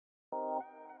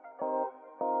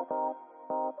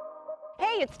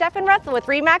Hey, it's Steph and Russell with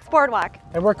RE/MAX Boardwalk.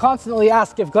 And we're constantly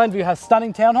asked if Glenview has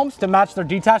stunning townhomes to match their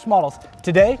detached models.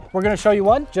 Today, we're going to show you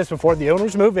one just before the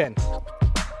owners move in.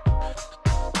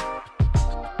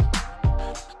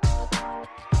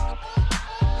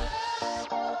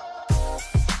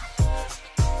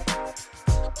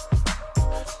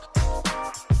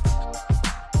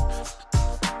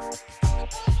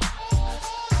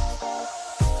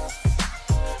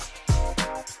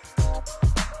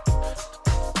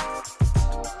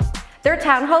 Their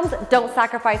townhomes don't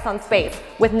sacrifice on space.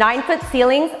 With 9-foot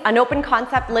ceilings, an open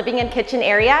concept living and kitchen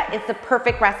area is the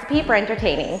perfect recipe for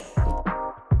entertaining.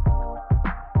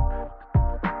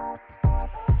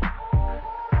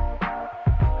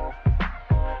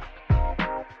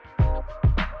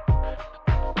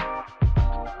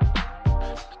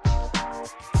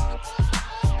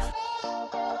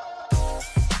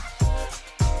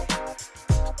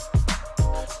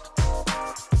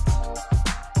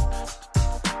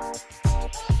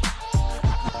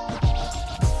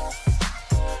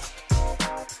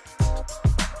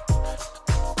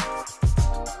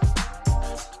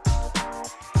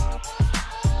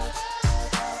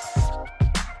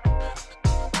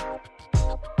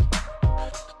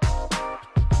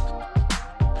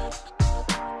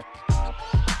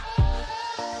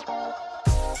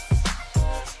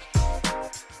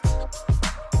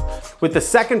 With the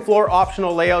second floor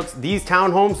optional layouts, these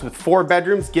townhomes with 4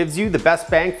 bedrooms gives you the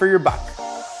best bang for your buck.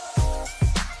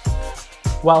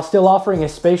 While still offering a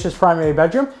spacious primary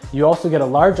bedroom, you also get a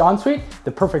large ensuite,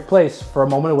 the perfect place for a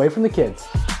moment away from the kids.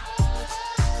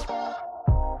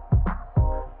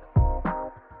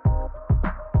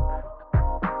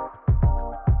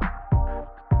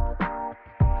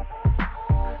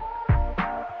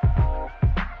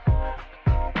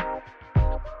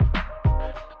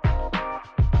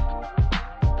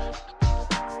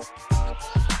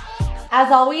 As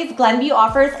always, Glenview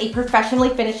offers a professionally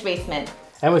finished basement.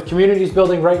 And with communities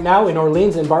building right now in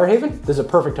Orleans and Barrhaven, this is a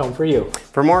perfect home for you.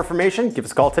 For more information, give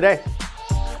us a call today.